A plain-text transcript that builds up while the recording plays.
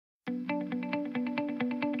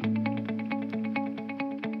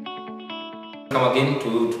Welcome again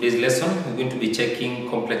to today's lesson. We're going to be checking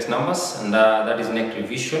complex numbers, and that is NEC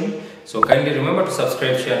revision. So kindly remember to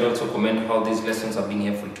subscribe, share, and also comment how these lessons are being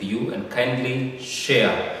helpful to you, and kindly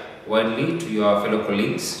share widely to your fellow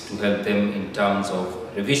colleagues to help them in terms of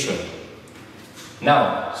revision.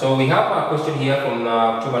 Now, so we have a question here from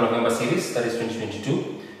October-November series, that is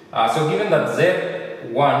 2022. So given that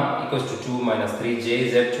Z1 equals to 2 minus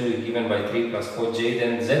 3j, Z2 is given by 3 plus 4j,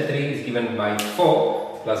 then Z3 is given by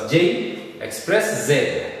 4 plus j. Express Z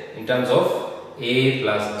in terms of A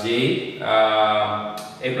plus JB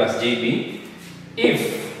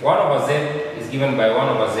if 1 over Z is given by 1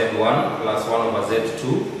 over Z1 plus 1 over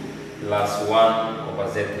Z2 plus 1 over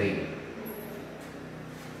Z3.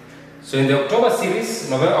 So in the October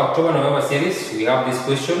series, October-November series, we have this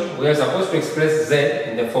question. We are supposed to express Z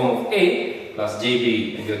in the form of A plus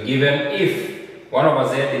JB, and we are given if 1 over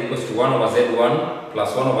Z equals to 1 over Z1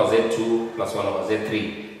 plus 1 over Z2 plus 1 over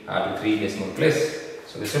Z3. To 3 decimal place.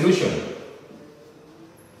 So the solution.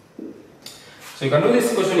 So you can do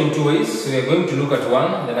this question in two ways. So we are going to look at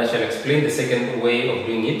one, then I shall explain the second way of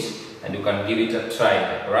doing it, and you can give it a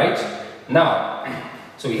try. Right? Now,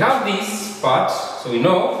 so we have this part. So we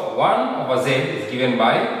know 1 over Z is given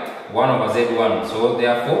by 1 over Z1. So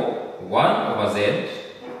therefore 1 over Z.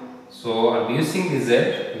 So I'll be using the Z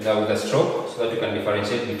with a stroke so that you can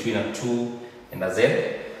differentiate between a 2 and a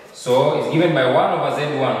Z. So it's given by 1 over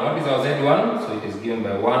Z1. What is our Z1? So it is given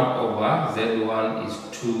by 1 over Z1 is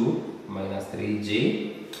 2 minus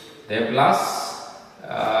 3j. Then plus 1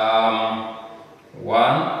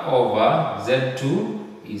 over Z2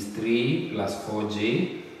 is 3 plus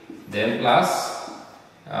 4j. Then plus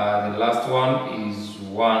the last one is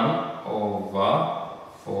 1 over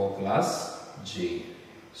 4 plus j.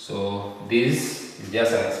 So this is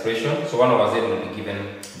just an expression. So 1 over Z will be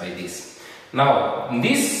given by this. Now, in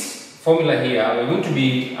this formula here, we're going to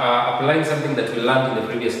be applying something that we learned in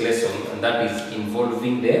the previous lesson, and that is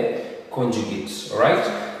involving the conjugates. Alright?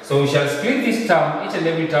 So we shall split this term, each and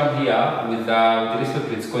every term here, with respect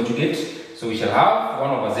to its conjugate. So we shall have 1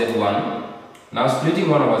 over Z1. Now splitting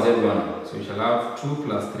 1 over Z1. So we shall have 2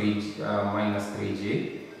 plus 3 minus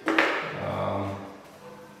 3j.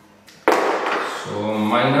 So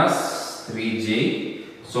minus 3j.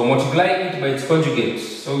 So multiply it by its conjugate.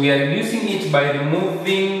 So we are reducing it by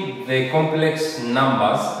removing the complex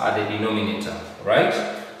numbers at the denominator, right?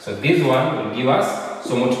 So this one will give us,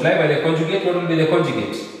 so multiply by the conjugate. What will be the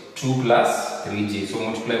conjugate? 2 plus 3j. So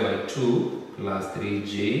multiply by 2 plus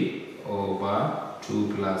 3j over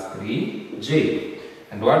 2 plus 3j.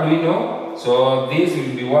 And what do we know? So this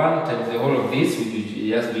will be 1 times the whole of this, which will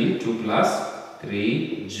just be 2 plus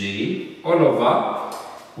 3j all over.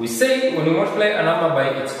 We say when you multiply a number by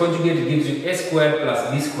its conjugate, it gives you a squared plus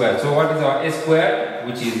b squared. So what is our a squared?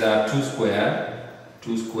 Which is 2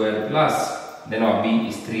 squared plus, then our b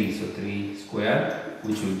is 3, so 3 squared,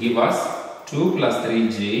 which will give us 2 plus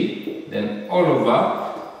 3j, then all over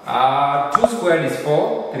 2 squared is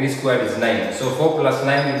 4, 3 squared is 9. So 4 plus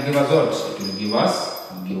 9 will give us what? It will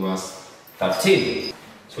give us 13.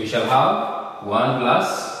 So we shall have 1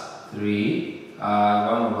 plus 3,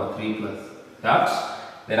 1 over 3 plus that.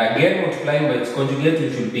 Then again multiplying by its conjugate,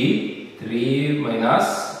 which will be 3 minus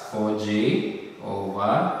 4j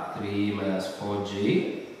over 3 minus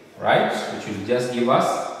 4j, right? Which will just give us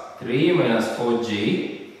 3 minus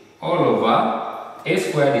 4j all over a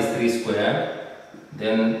squared is 3 squared,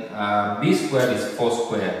 then b squared is 4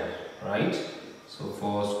 squared, right? So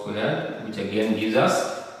 4 squared, which again gives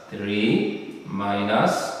us 3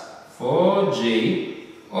 minus 4j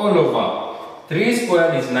all over 3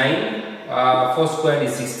 squared is 9. 4 squared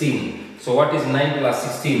is 16. So what is 9 plus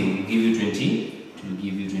 16? Will give you 20. It will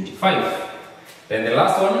give you 25. Then the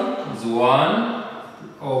last one is 1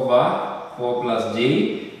 over 4 plus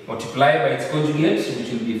j. Multiply by its conjugate, which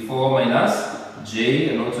will be 4 minus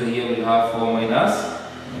j. And also here we'll have 4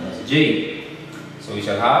 minus j. So we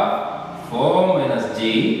shall have 4 minus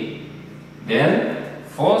j. Then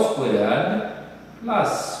 4 squared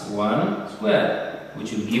plus 1 squared,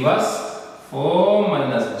 which will give us 4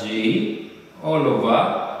 minus j all over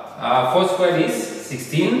 4 squared is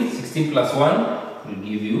 16. 16 plus 1 will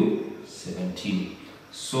give you 17.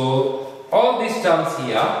 So all these terms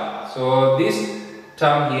here, so this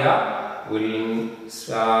term here will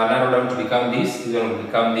narrow down to become this one will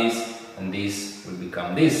become this, and this will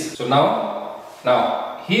become this. So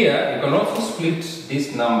now here you can also split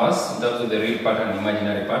these numbers in terms of the real part and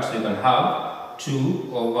imaginary part. So you can have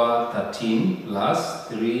 2 over 13 plus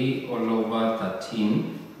 3 all over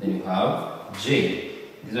 13, then you have j.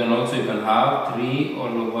 This one also you can have 3 all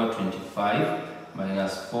over 25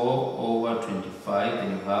 minus 4 over 25,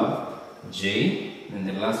 then you have j. Then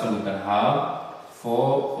the last one you can have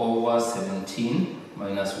 4 over 17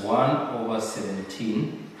 minus 1 over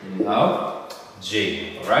 17, then you have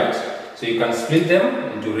j, alright? So you can split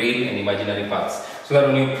them into real and imaginary parts. So that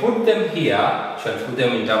when you put them here, you shall put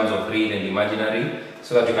them in terms of real and imaginary,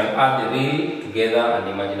 so that you can add the real together and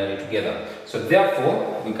imaginary together. So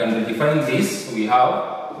therefore, we can redefine this. We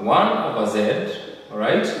have 1 over z,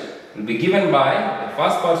 alright, will be given by, the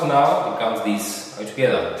first part now becomes this, right,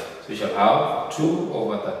 together. So we shall have 2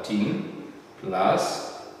 over 13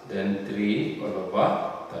 plus, then 3 all over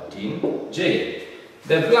 13j.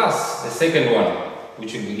 Then plus the second one,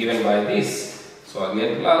 which will be given by this. So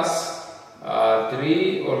again plus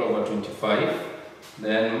 3 all over 25,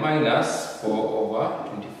 then minus 4 over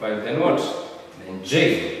 25, then what? Then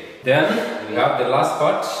j. Then we have the last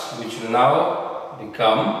part, which will now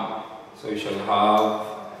become, so we shall have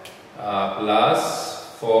plus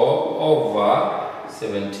 4 over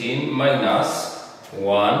 17 minus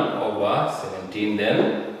 1 over 17,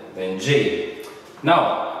 then j.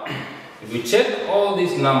 Now, if we check all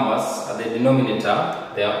these numbers at the denominator,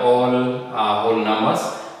 they are all whole numbers.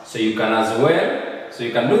 So you can as well, so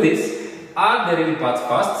you can do this, add the real parts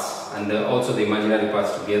first and also the imaginary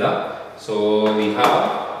parts together. So we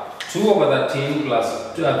have 2 over 13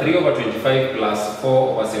 plus 3 over 25 plus 4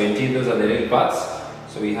 over 17, those are the real parts.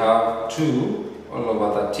 So we have 2 all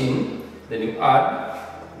over 13, then you add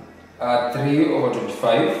 3 over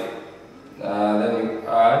 25, then you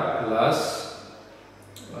add plus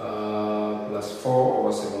 4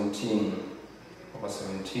 over 17 over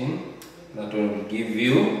 17, that one will give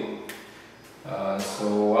you, so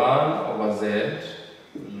 1 over z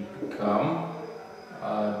will become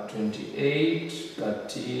 28,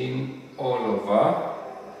 13 all over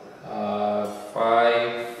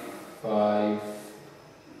 5, 5,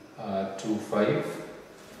 2, 5,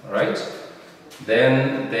 alright.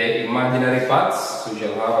 Then the imaginary parts, so we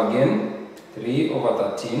shall have again 3 over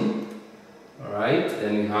 13, alright,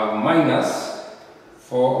 then we have minus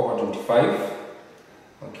 4 over 25,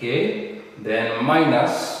 okay, then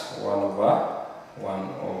minus 1 over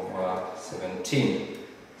 17.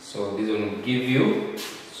 So this one will give you,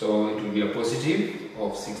 so it will be a positive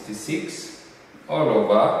of 66 all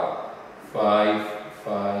over 5,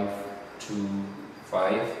 5, 2,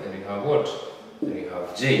 5, then we have what? Then we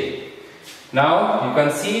have j. Now you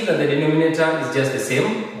can see that the denominator is just the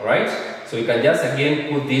same, right? So you can just again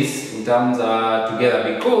put this in terms together,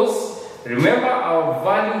 because remember our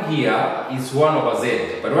value here is 1 over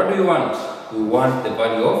z. But what do we want? We want the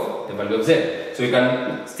value of z. So you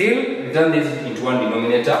can still return this into one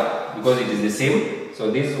denominator because it is the same.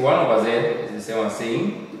 So this 1 over z is the same as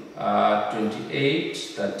saying 28,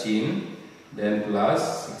 13, then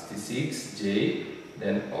plus 66j,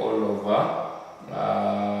 then all over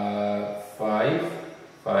 5,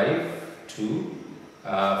 5, 2,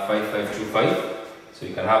 5, 5, 2, 5. So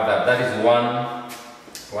you can have that. That is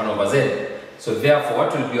 1 over z. So therefore,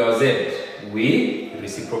 what will be our z? We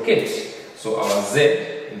reciprocate. So our z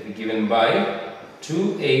will be given by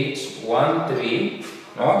 2813.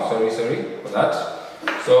 No, sorry for that.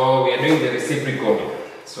 So we are doing the reciprocal.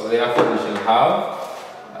 So therefore, we shall have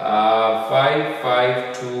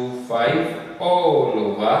 5525 all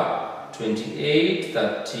over 28,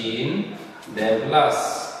 13, then plus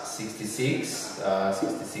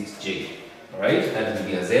 66j. Alright, that will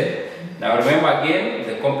be a z. Now remember again,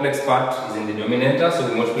 the complex part is in the denominator, so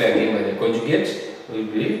we multiply again by the conjugate. It will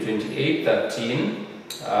be 28, 13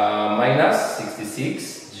 minus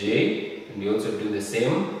 66j. And we also do the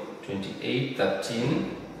same, 28,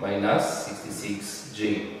 13 minus 66j.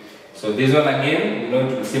 So this one again, we know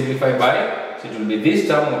it will simplify by, so it will be this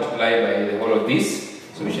term multiplied by the whole of this.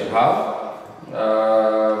 So we shall have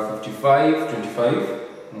 55, 25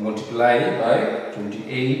 multiplied by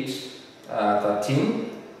 28, 13,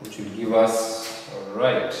 which will give us,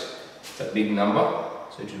 alright, it's a big number,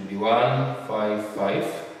 so it will be 155,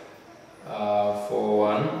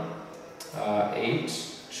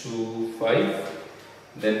 41,825,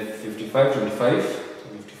 then 55, 25, so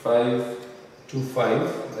 55,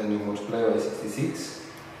 25, then you multiply by 66,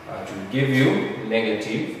 it will give you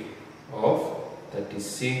negative of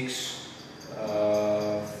 36,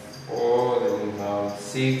 4, then we have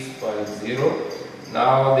 650.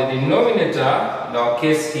 Now the denominator in our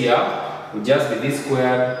case here will just be this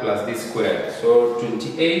squared plus this squared. So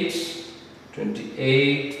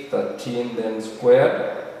 28, 13 then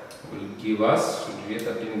squared will give us, 28,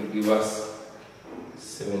 13 will give us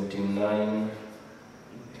 79,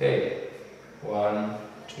 okay, 1,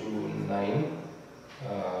 2, 9,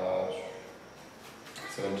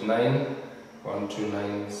 79, 1, 2,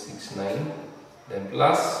 9, 6, 9, then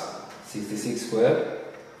plus 66 squared,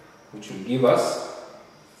 which will give us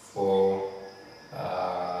 4,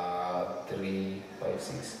 3, 5,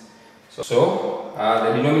 6. So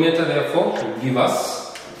the denominator therefore will give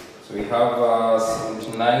us, so we have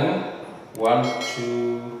 79, 1,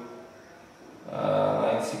 2,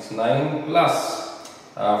 969 plus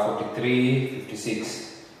 43,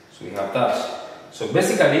 56. So we have that. So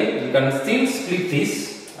basically, we can still split this.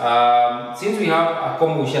 Since we have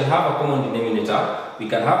we shall have a common denominator. We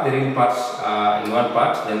can have the real part in one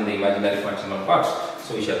part, then the imaginary part in one part.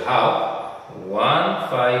 So we shall have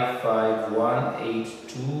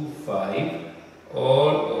 1551825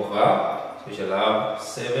 all over. So we shall have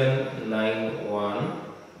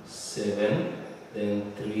 7917,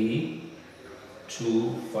 then 325.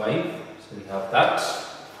 So we have that.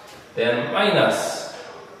 Then minus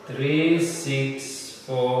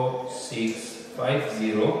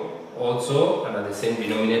 364650 also under the same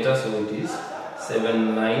denominator. So it is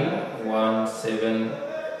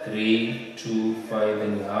 7917325.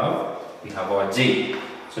 Then we have our J.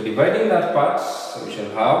 So dividing that part, so we shall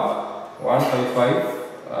have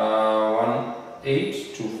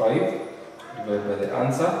 1551825 divided by the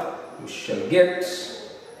answer. We shall get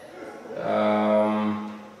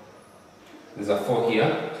there's a 4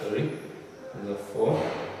 here, sorry, there's a 4,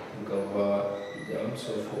 we can jump,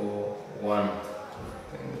 so for 1,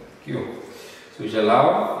 thank you. So we shall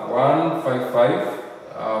have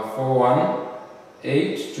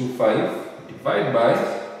 155411825 divided by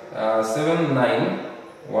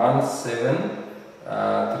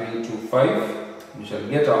 7917325. We shall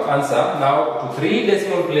get our answer. Now to 3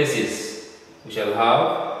 decimal places, we shall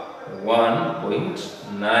have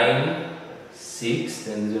 1.96,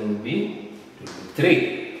 then this one will be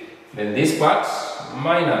 3. Then this part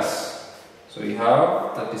minus, so we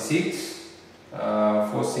have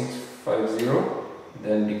 364650,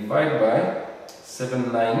 then divide by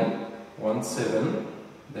 7917,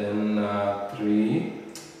 then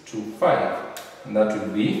 325, and that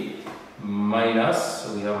will be minus,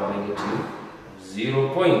 so we have a negative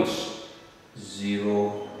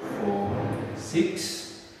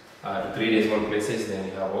 0.046 to 3 decimal places. Then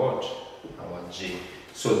we have what? Our J.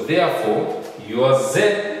 So therefore, your Z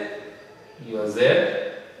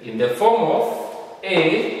in the form of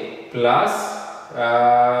A plus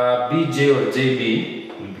BJ or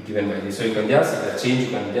JB will be given by this. So you can just change, you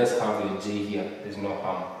can just have your J here. There's no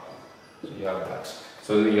harm. So you have that.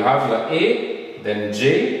 So you have your A, then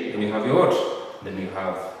J, then you have your what? Then you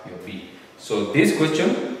have your B. So this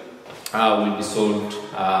question will be solved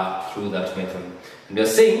through that method. And we are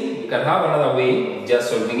saying you can have another way of just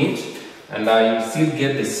solving it, and you still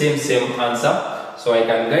get the same answer. So I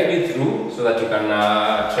can guide you through so that you can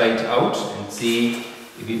try it out and see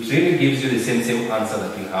if it really gives you the same answer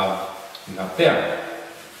that we have there.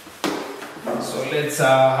 So let's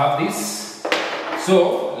have this.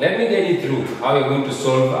 So let me guide you through how you're going to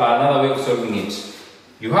solve another way of solving it.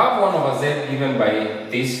 You have 1 over z given by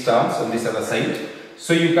these terms on this other side.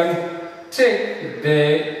 So you can take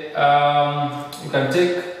the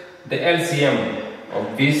LCM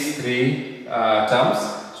of these 3 terms.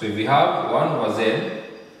 So if we have 1 over z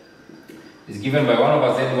is given by 1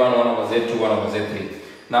 over z1, 1 over z2, 1 over z3.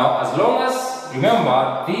 Now, as long as,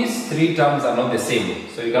 remember, these 3 terms are not the same,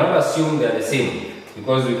 so you cannot assume they are the same,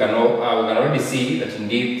 because we can already see that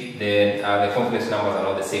indeed the complex numbers are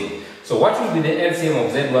not the same. So what will be the LCM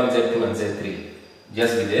of z1, z2, and z3?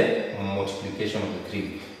 Just be the multiplication of the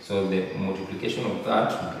 3. So the multiplication of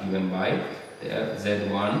that will be given by the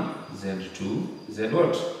z1, z2, z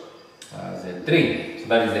what? Z3. So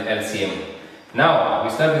that is the LCM. Now we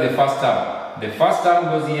start with the first term. The first term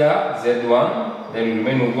goes here, z1, then we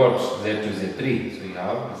remain with what? z2, z3. So you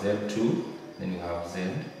have z2, then you have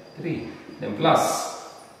z3. Then plus.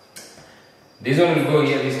 This one will go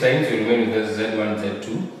here this time, so you remain with z1, z2.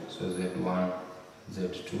 So z1,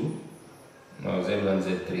 z2. No, z1,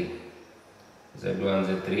 z3. z1,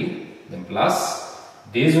 z3. Then plus.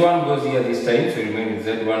 This one goes here this time, so you remain with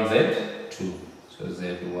z1, z2. So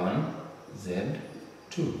z1,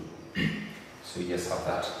 z2. So you just have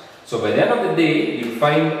that. So by the end of the day, you'll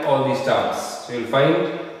find all these terms. So you'll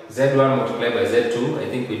find z1 multiplied by z2. I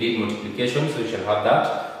think we did multiplication, so you shall have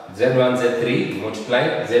that. z1, z3, you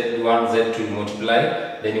multiply, z1, z2, you multiply,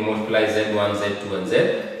 then you multiply z1, z2,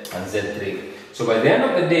 and z3. So by the end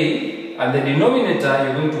of the day, and the denominator,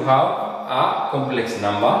 you're going to have a complex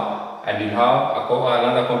number, and you'll have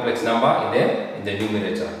another complex number in the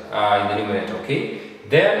numerator. Okay.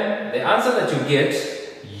 Then the answer that you get,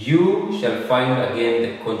 you shall find again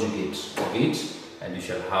the conjugate of it, and you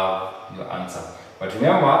shall have your answer. But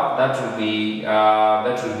remember, that will be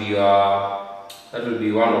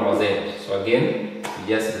 1 over z. So again, you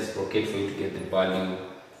just reciprocate for you to get the value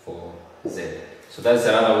for z. So that's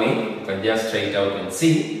another way. You can just try it out and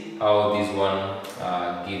see how this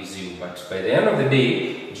one gives you. But by the end of the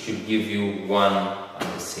day, it should give you one and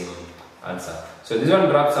the same answer. So this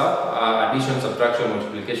one wraps up addition, subtraction,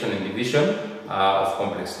 multiplication, and division of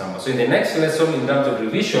complex numbers. So in the next lesson, in terms of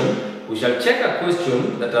revision, we shall check a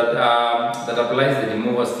question that applies the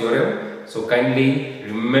removers theorem. So kindly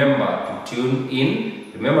remember to tune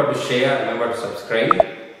in, remember to share, remember to subscribe,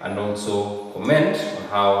 and also comment on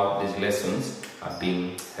how these lessons are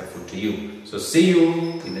being helpful to you. So see you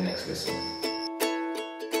in the next lesson.